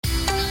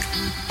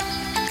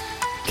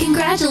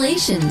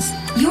Congratulations!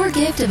 Your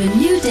gift of a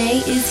new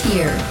day is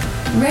here.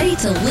 Ready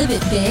to live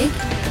it big?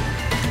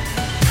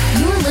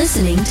 You're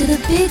listening to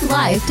the Big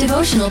Life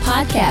Devotional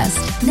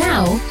Podcast.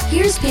 Now,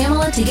 here's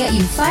Pamela to get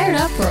you fired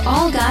up for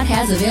all God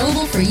has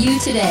available for you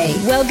today.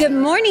 Well, good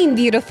morning,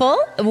 beautiful.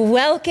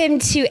 Welcome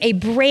to a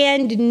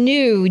brand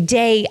new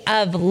day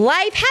of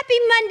life. Happy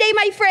Monday,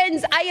 my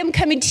friends. I am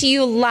coming to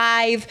you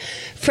live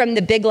from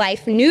the Big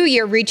Life New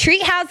Year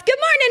Retreat House. Good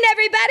morning,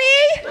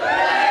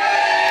 everybody.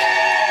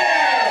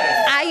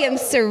 I am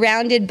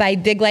surrounded by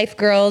Big Life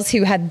girls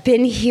who have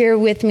been here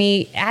with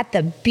me at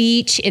the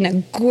beach in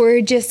a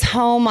gorgeous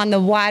home on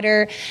the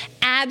water,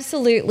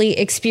 absolutely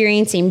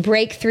experiencing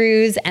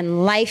breakthroughs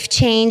and life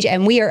change.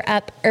 And we are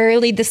up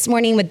early this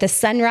morning with the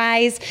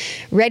sunrise,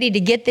 ready to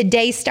get the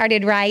day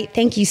started right.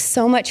 Thank you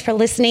so much for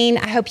listening.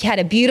 I hope you had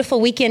a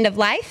beautiful weekend of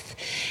life,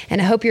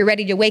 and I hope you're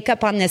ready to wake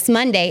up on this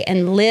Monday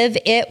and live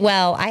it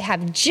well. I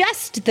have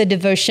just the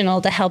devotional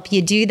to help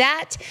you do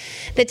that.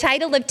 The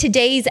title of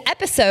today's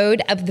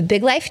episode of the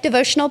Big Life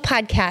Devotional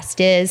Podcast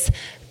is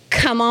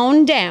Come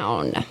On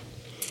Down.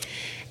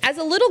 As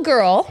a little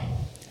girl,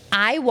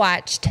 I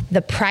watched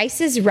The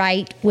Price is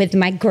Right with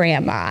my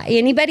grandma.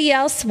 Anybody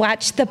else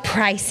watch The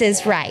Price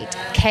is Right?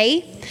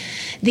 Okay?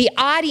 The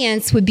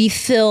audience would be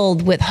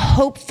filled with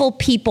hopeful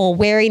people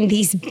wearing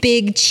these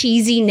big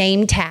cheesy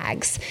name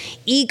tags,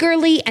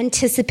 eagerly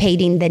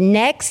anticipating the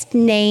next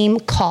name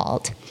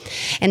called.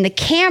 And the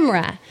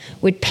camera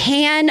would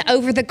pan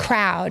over the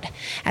crowd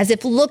as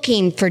if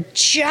looking for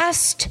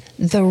just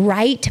the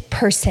right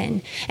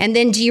person. And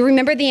then, do you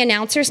remember the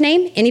announcer's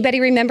name? Anybody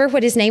remember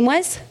what his name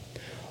was?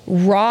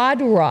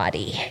 Rod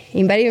Roddy.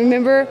 Anybody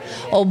remember?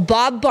 Old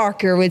Bob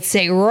Barker would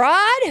say,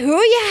 Rod, who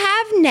you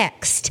have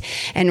next?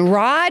 And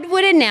Rod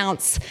would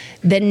announce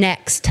the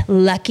next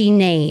lucky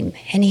name.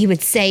 And he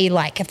would say,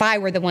 like, if I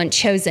were the one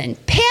chosen,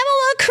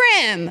 Pamela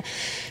Krim,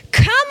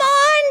 come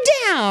on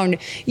down.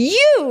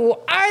 You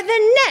are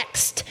the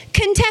next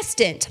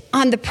contestant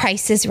on The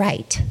Price is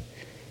Right.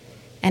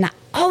 And I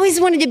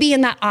always wanted to be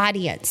in that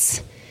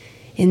audience.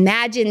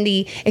 Imagine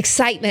the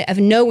excitement of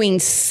knowing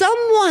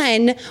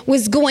someone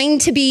was going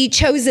to be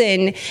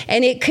chosen,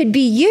 and it could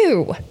be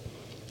you.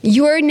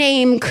 Your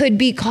name could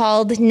be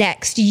called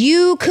next.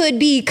 You could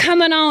be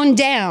coming on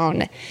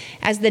down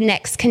as the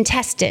next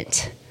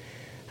contestant.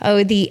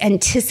 Oh, the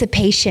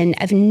anticipation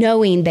of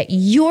knowing that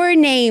your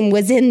name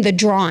was in the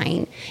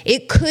drawing.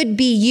 It could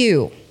be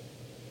you.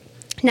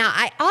 Now,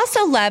 I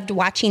also loved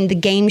watching the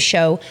game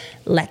show,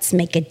 Let's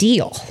Make a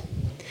Deal.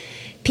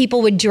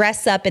 People would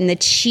dress up in the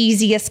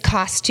cheesiest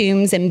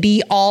costumes and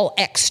be all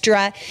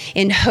extra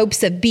in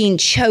hopes of being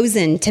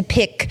chosen to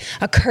pick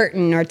a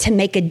curtain or to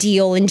make a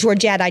deal. And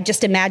Georgette, I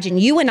just imagine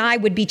you and I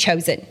would be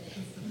chosen.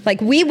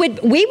 Like we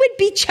would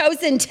be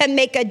chosen to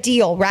make a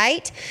deal,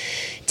 right?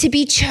 To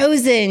be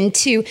chosen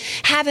to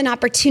have an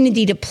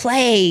opportunity to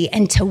play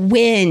and to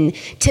win,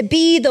 to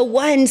be the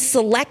one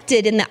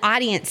selected in the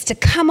audience, to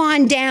come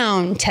on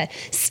down, to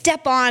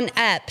step on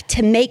up,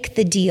 to make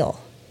the deal.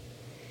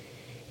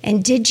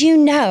 And did you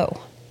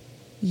know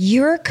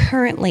you're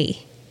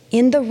currently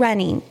in the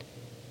running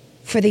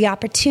for the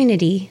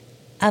opportunity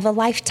of a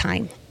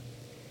lifetime?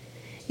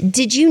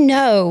 Did you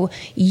know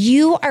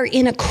you are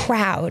in a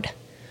crowd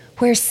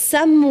where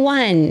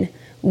someone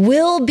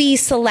will be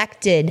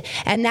selected,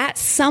 and that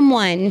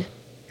someone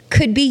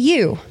could be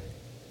you?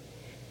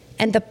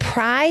 And the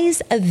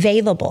prize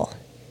available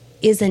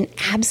is an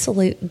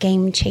absolute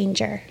game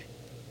changer.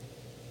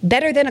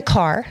 Better than a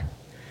car,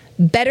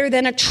 better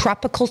than a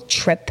tropical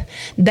trip,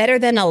 better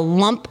than a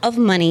lump of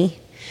money.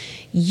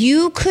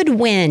 You could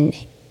win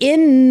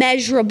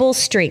immeasurable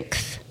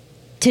strength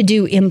to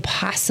do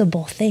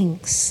impossible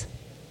things.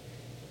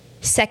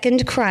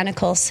 2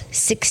 Chronicles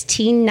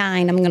 16:9,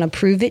 I'm going to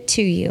prove it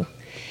to you.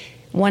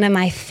 One of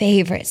my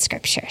favorite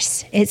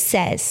scriptures. It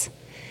says,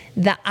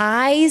 the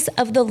eyes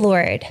of the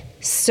Lord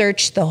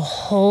search the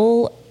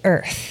whole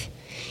earth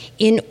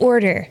in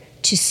order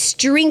to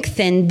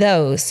strengthen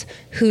those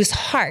whose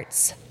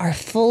hearts are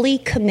fully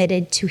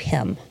committed to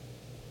him.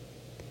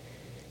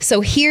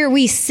 So here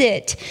we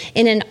sit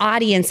in an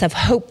audience of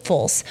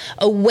hopefuls,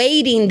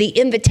 awaiting the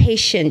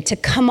invitation to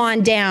come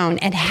on down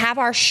and have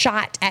our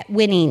shot at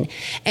winning.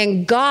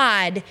 And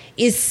God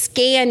is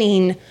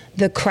scanning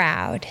the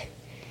crowd.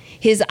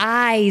 His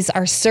eyes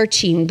are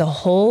searching the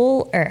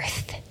whole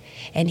earth,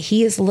 and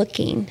he is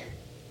looking.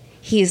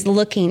 He is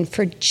looking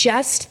for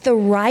just the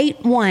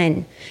right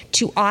one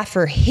to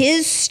offer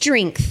his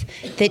strength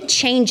that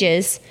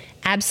changes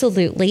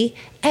absolutely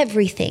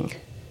everything.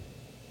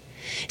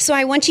 So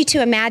I want you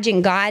to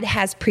imagine God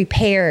has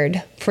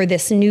prepared for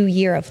this new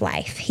year of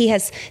life. He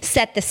has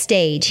set the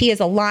stage. He has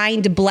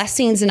aligned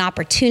blessings and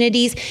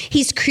opportunities.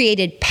 He's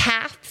created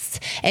paths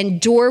and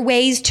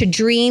doorways to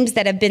dreams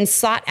that have been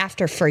sought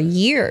after for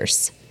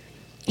years.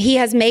 He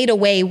has made a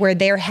way where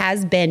there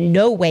has been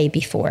no way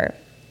before.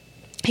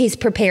 He's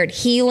prepared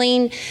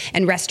healing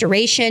and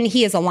restoration.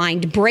 He has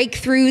aligned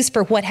breakthroughs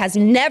for what has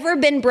never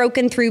been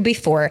broken through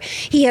before.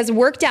 He has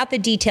worked out the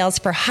details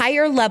for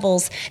higher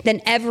levels than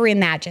ever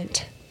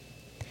imagined.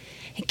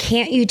 And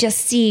can't you just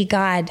see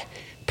God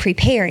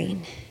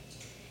preparing?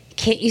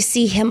 Can't you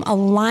see him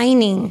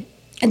aligning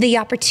the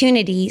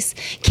opportunities?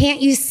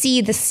 Can't you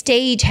see the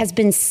stage has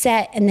been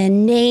set and the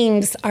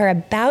names are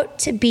about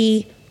to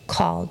be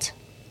called?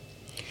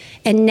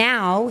 And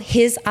now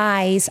his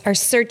eyes are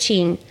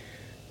searching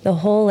the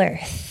whole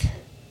earth.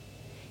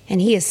 And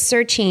he is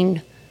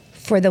searching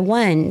for the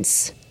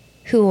ones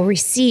who will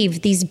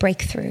receive these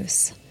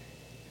breakthroughs.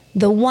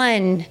 The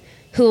one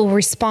who will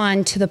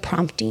respond to the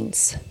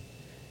promptings.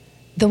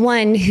 The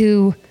one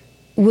who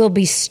will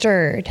be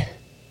stirred.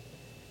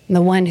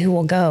 The one who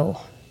will go.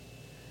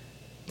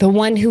 The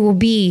one who will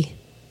be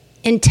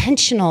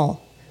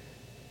intentional.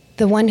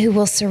 The one who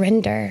will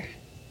surrender.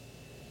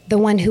 The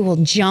one who will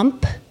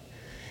jump.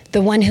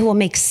 The one who will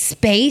make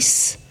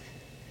space.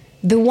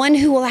 The one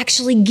who will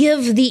actually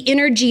give the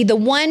energy. The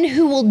one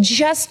who will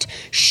just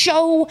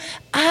show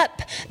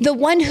up. The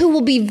one who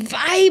will be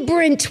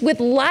vibrant with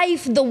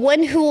life. The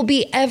one who will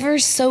be ever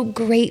so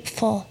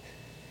grateful.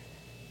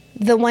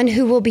 The one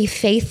who will be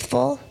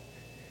faithful.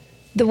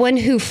 The one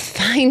who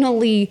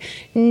finally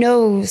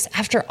knows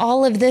after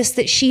all of this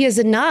that she is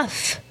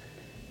enough.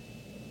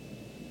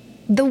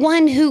 The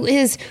one who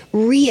is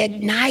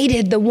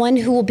reignited, the one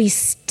who will be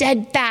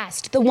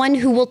steadfast, the one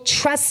who will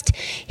trust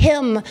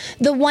him,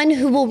 the one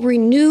who will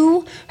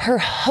renew her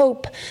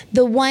hope,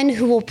 the one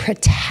who will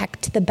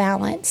protect the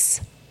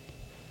balance.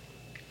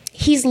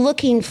 He's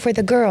looking for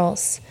the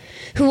girls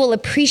who will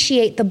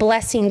appreciate the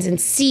blessings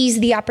and seize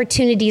the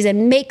opportunities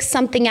and make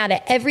something out of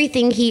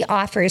everything he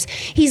offers.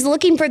 He's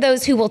looking for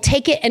those who will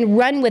take it and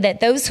run with it,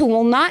 those who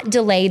will not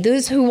delay,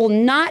 those who will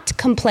not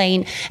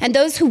complain, and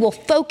those who will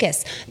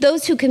focus,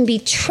 those who can be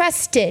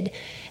trusted.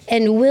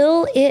 And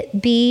will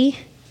it be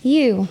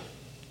you?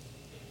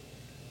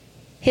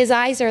 His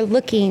eyes are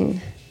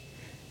looking.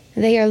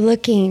 They are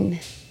looking.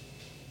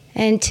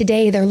 And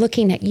today they're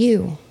looking at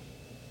you.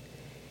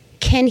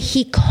 Can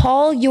he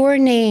call your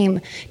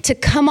name to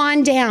come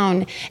on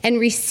down and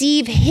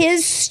receive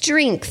his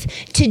strength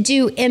to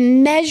do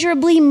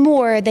immeasurably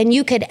more than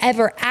you could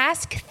ever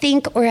ask,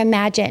 think, or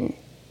imagine?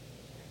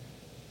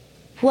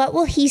 What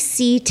will he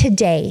see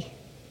today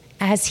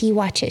as he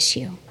watches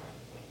you?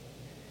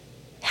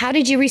 How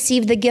did you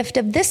receive the gift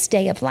of this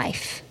day of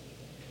life?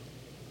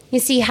 You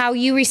see, how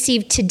you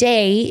receive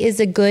today is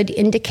a good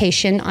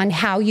indication on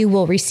how you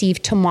will receive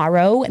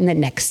tomorrow and the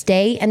next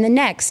day and the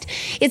next.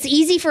 It's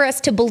easy for us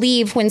to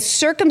believe when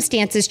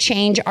circumstances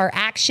change, our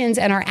actions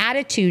and our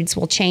attitudes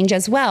will change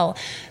as well.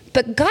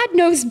 But God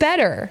knows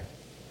better.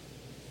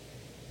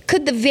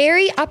 Could the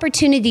very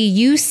opportunity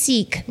you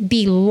seek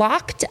be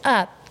locked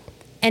up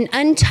and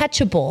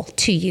untouchable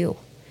to you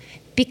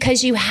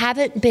because you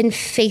haven't been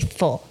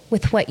faithful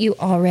with what you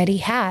already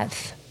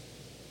have?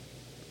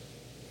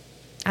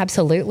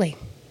 Absolutely.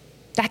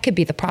 That could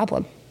be the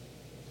problem.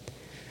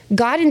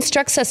 God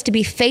instructs us to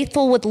be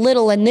faithful with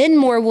little, and then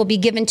more will be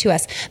given to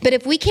us. But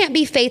if we can't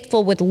be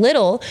faithful with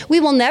little, we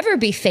will never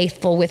be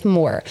faithful with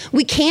more.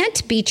 We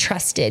can't be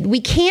trusted. We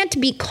can't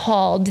be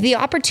called. The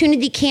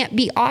opportunity can't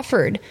be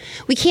offered.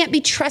 We can't be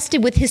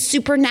trusted with his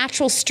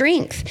supernatural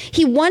strength.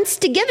 He wants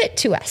to give it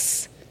to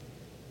us.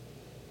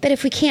 But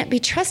if we can't be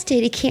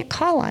trusted, he can't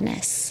call on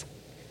us.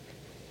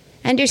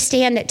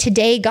 Understand that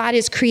today God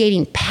is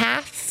creating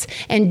paths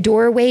and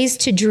doorways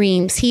to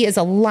dreams. He is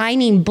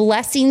aligning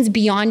blessings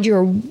beyond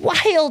your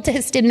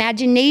wildest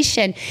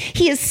imagination.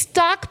 He is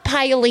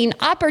stockpiling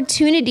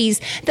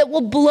opportunities that will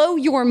blow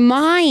your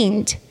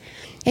mind.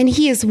 And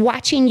he is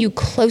watching you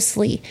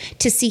closely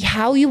to see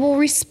how you will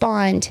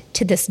respond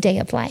to this day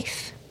of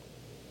life.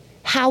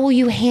 How will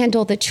you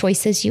handle the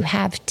choices you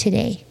have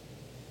today?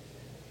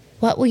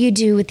 What will you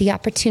do with the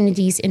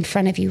opportunities in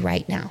front of you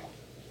right now?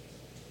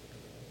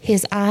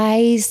 His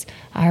eyes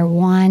are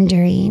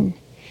wandering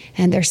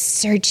and they're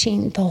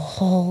searching the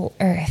whole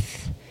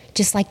earth,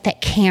 just like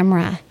that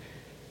camera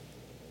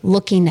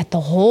looking at the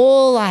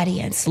whole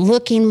audience,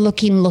 looking.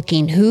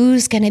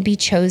 Who's going to be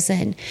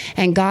chosen?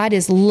 And God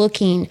is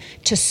looking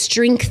to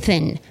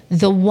strengthen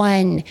the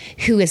one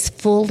who is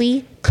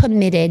fully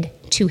committed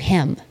to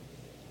him.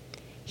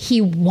 He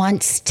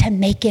wants to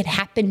make it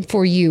happen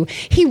for you.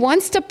 He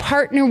wants to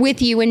partner with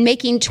you in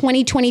making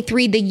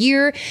 2023 the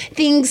year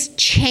things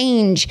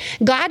change.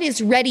 God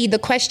is ready. The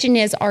question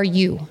is, are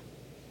you?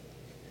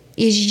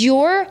 Is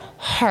your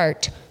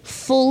heart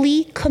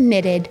fully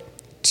committed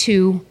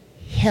to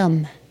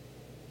him?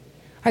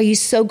 Are you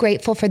so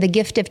grateful for the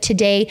gift of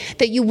today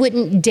that you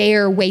wouldn't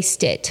dare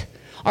waste it?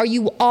 Are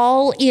you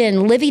all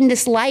in, living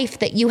this life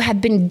that you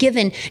have been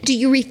given? Do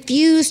you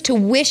refuse to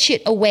wish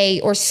it away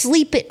or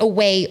sleep it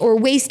away or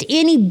waste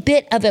any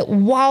bit of it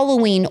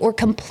wallowing or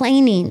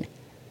complaining?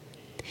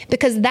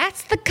 Because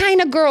that's the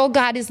kind of girl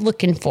God is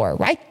looking for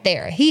right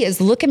there. He is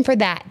looking for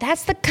that.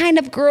 That's the kind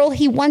of girl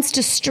he wants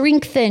to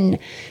strengthen.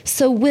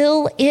 So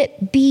will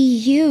it be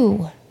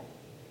you?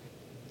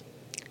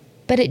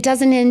 But it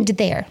doesn't end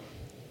there.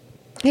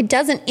 It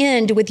doesn't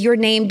end with your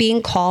name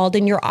being called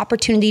and your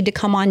opportunity to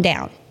come on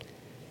down.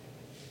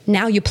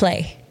 Now you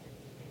play.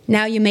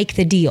 Now you make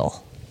the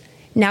deal.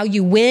 Now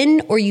you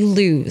win or you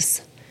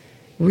lose.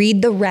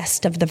 Read the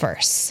rest of the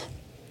verse.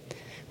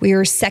 We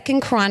are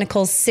 2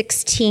 Chronicles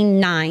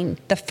 16:9.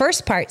 The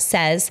first part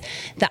says,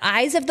 "The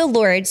eyes of the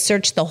Lord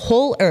search the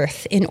whole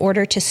earth in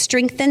order to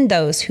strengthen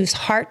those whose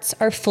hearts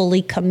are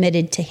fully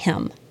committed to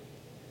him."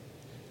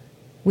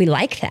 We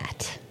like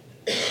that.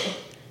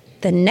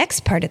 The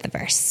next part of the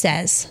verse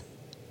says,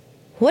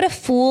 "What a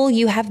fool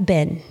you have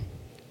been.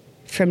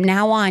 From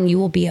now on, you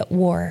will be at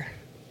war."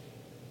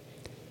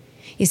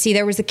 You see,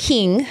 there was a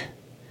king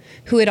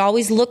who had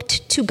always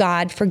looked to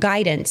God for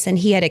guidance, and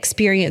he had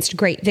experienced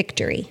great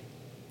victory.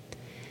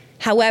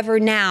 However,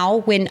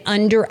 now, when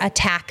under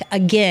attack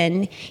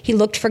again, he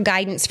looked for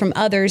guidance from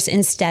others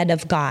instead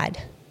of God.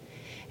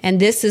 And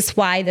this is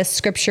why the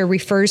scripture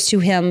refers to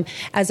him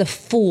as a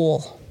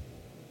fool.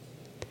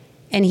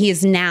 And he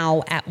is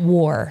now at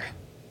war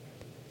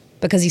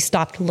because he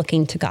stopped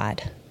looking to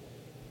God.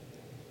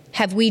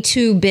 Have we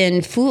too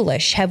been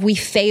foolish? Have we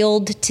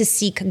failed to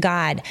seek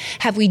God?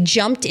 Have we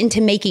jumped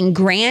into making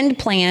grand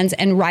plans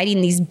and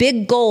writing these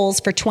big goals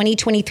for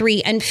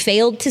 2023 and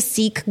failed to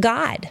seek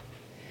God?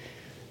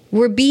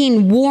 We're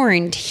being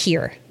warned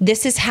here.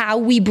 This is how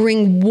we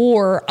bring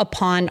war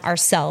upon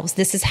ourselves.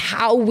 This is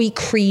how we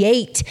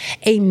create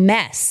a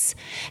mess.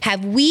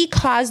 Have we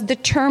caused the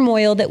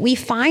turmoil that we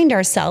find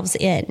ourselves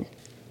in?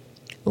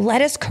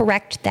 Let us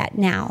correct that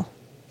now.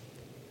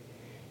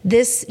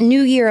 This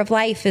new year of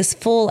life is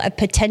full of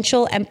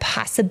potential and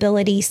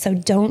possibility, so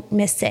don't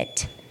miss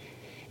it.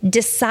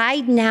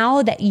 Decide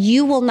now that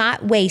you will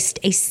not waste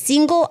a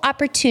single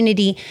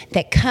opportunity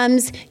that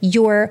comes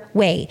your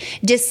way.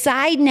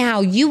 Decide now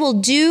you will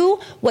do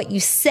what you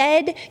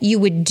said you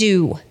would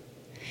do.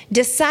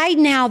 Decide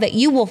now that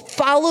you will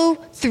follow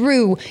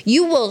through.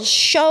 You will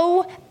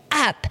show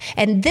up,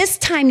 and this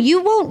time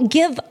you won't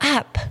give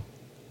up.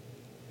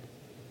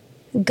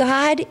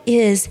 God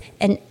is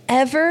an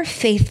ever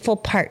faithful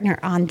partner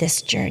on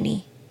this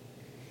journey,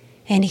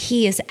 and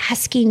he is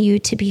asking you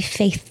to be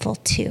faithful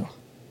too.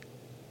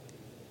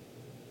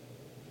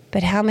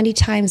 But how many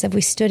times have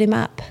we stood him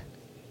up?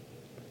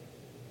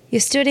 You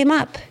stood him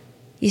up.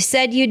 You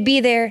said you'd be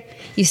there.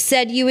 You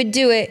said you would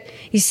do it.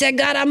 You said,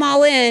 "God, I'm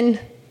all in."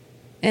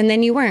 And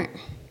then you weren't.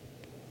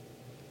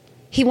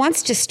 He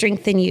wants to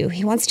strengthen you.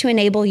 He wants to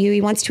enable you. He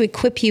wants to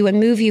equip you and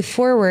move you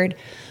forward.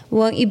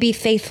 Won't you be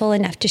faithful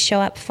enough to show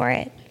up for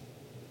it?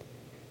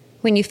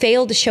 When you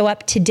fail to show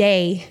up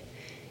today,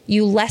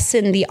 you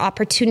lessen the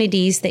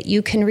opportunities that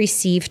you can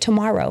receive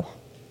tomorrow.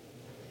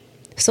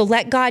 So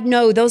let God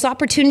know those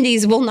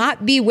opportunities will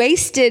not be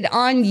wasted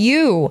on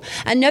you.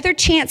 Another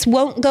chance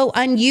won't go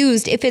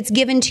unused if it's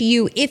given to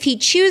you. If he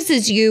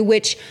chooses you,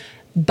 which,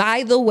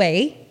 by the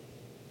way,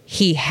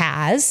 he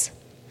has,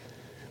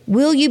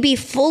 will you be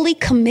fully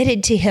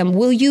committed to him?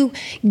 Will you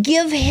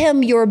give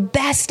him your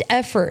best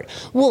effort?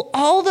 Will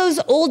all those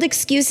old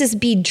excuses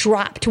be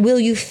dropped? Will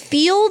you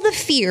feel the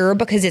fear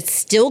because it's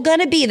still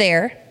going to be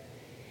there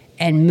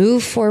and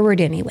move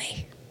forward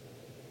anyway?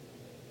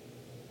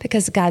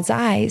 Because God's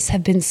eyes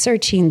have been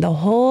searching the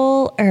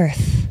whole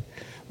earth,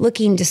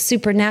 looking to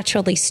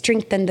supernaturally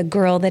strengthen the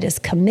girl that is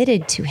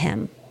committed to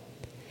him.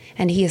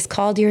 And he has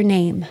called your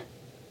name.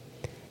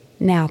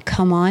 Now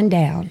come on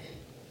down.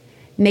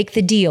 Make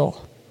the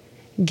deal.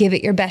 Give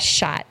it your best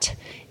shot.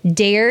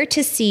 Dare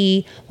to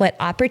see what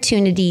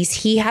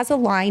opportunities he has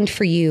aligned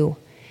for you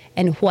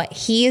and what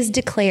he is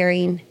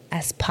declaring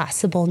as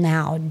possible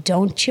now.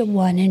 Don't you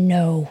want to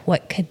know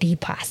what could be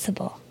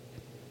possible?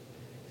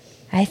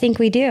 I think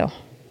we do.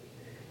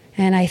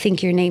 And I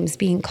think your name's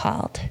being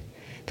called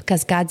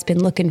because God's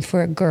been looking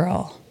for a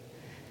girl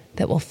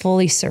that will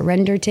fully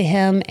surrender to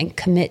him and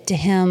commit to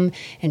him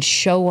and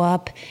show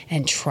up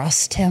and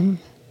trust him.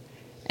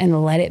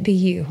 And let it be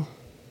you.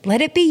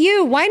 Let it be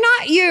you. Why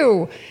not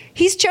you?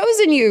 He's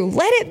chosen you.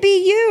 Let it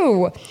be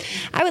you.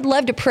 I would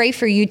love to pray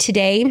for you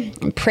today,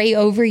 pray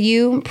over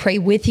you, pray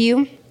with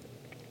you.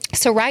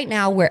 So right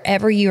now,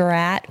 wherever you're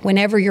at,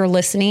 whenever you're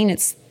listening,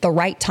 it's the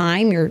right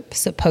time. You're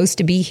supposed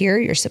to be here.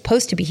 You're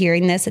supposed to be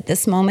hearing this at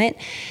this moment.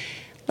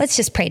 Let's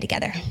just pray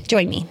together.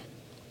 Join me.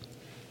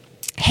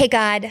 Hey,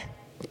 God,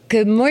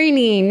 good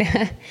morning.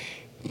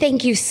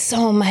 Thank you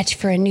so much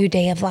for a new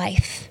day of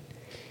life.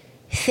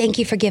 Thank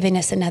you for giving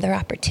us another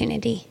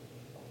opportunity.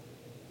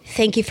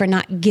 Thank you for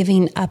not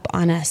giving up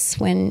on us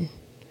when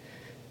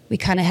we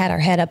kind of had our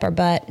head up our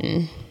butt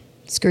and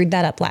screwed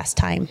that up last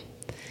time.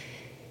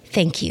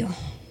 Thank you.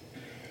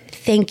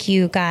 Thank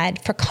you, God,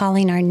 for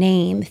calling our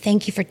name.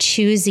 Thank you for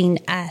choosing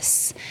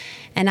us.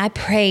 And I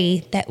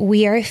pray that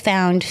we are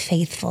found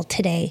faithful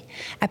today.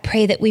 I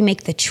pray that we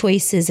make the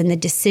choices and the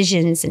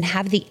decisions and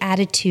have the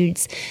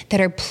attitudes that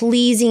are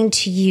pleasing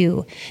to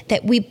you,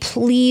 that we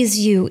please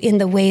you in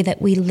the way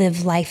that we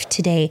live life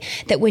today,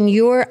 that when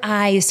your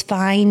eyes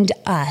find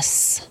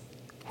us,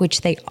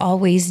 which they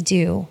always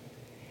do,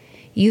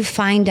 you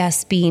find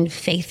us being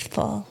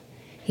faithful.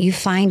 You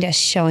find us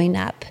showing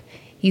up.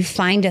 You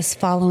find us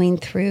following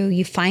through.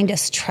 You find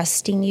us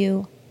trusting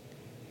you.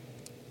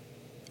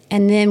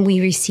 And then we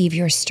receive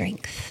your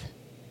strength.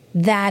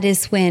 That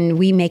is when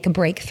we make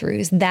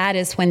breakthroughs. That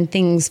is when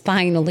things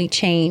finally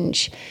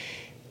change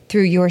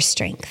through your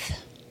strength.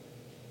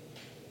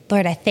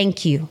 Lord, I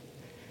thank you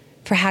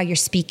for how you're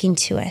speaking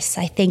to us.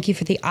 I thank you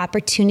for the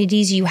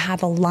opportunities you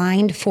have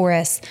aligned for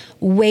us,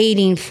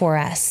 waiting for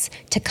us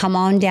to come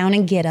on down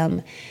and get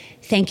them.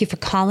 Thank you for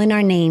calling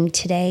our name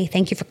today.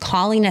 Thank you for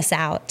calling us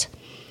out.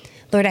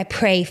 Lord, I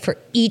pray for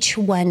each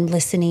one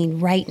listening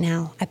right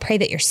now. I pray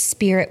that your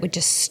Spirit would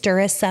just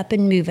stir us up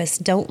and move us.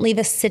 Don't leave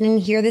us sitting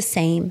here the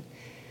same.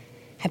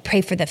 I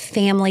pray for the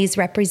families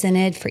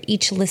represented, for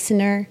each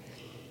listener.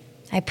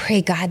 I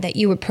pray, God, that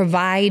you would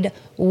provide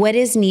what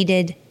is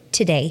needed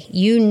today.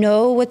 You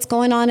know what's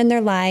going on in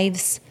their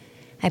lives.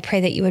 I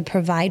pray that you would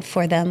provide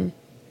for them.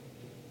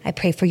 I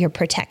pray for your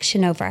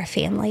protection over our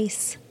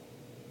families.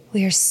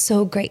 We are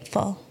so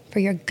grateful for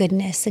your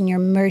goodness and your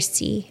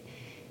mercy,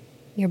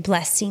 your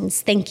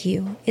blessings. Thank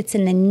you. It's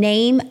in the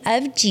name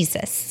of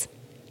Jesus.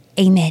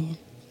 Amen.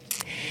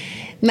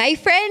 My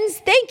friends,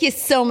 thank you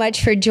so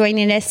much for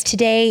joining us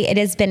today. It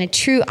has been a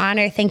true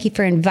honor. Thank you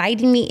for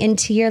inviting me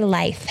into your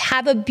life.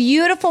 Have a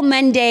beautiful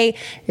Monday.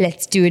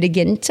 Let's do it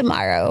again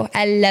tomorrow.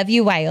 I love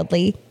you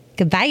wildly.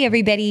 Goodbye,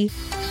 everybody.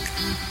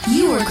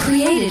 You were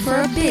created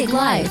for a big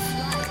life.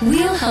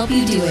 We'll help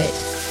you do it.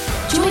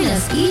 Join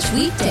us each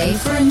weekday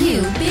for a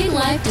new Big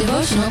Life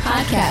devotional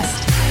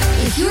podcast.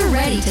 If you're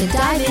ready to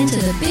dive into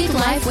the Big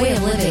Life way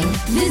of living,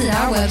 visit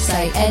our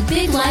website at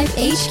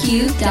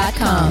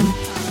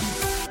biglifehq.com.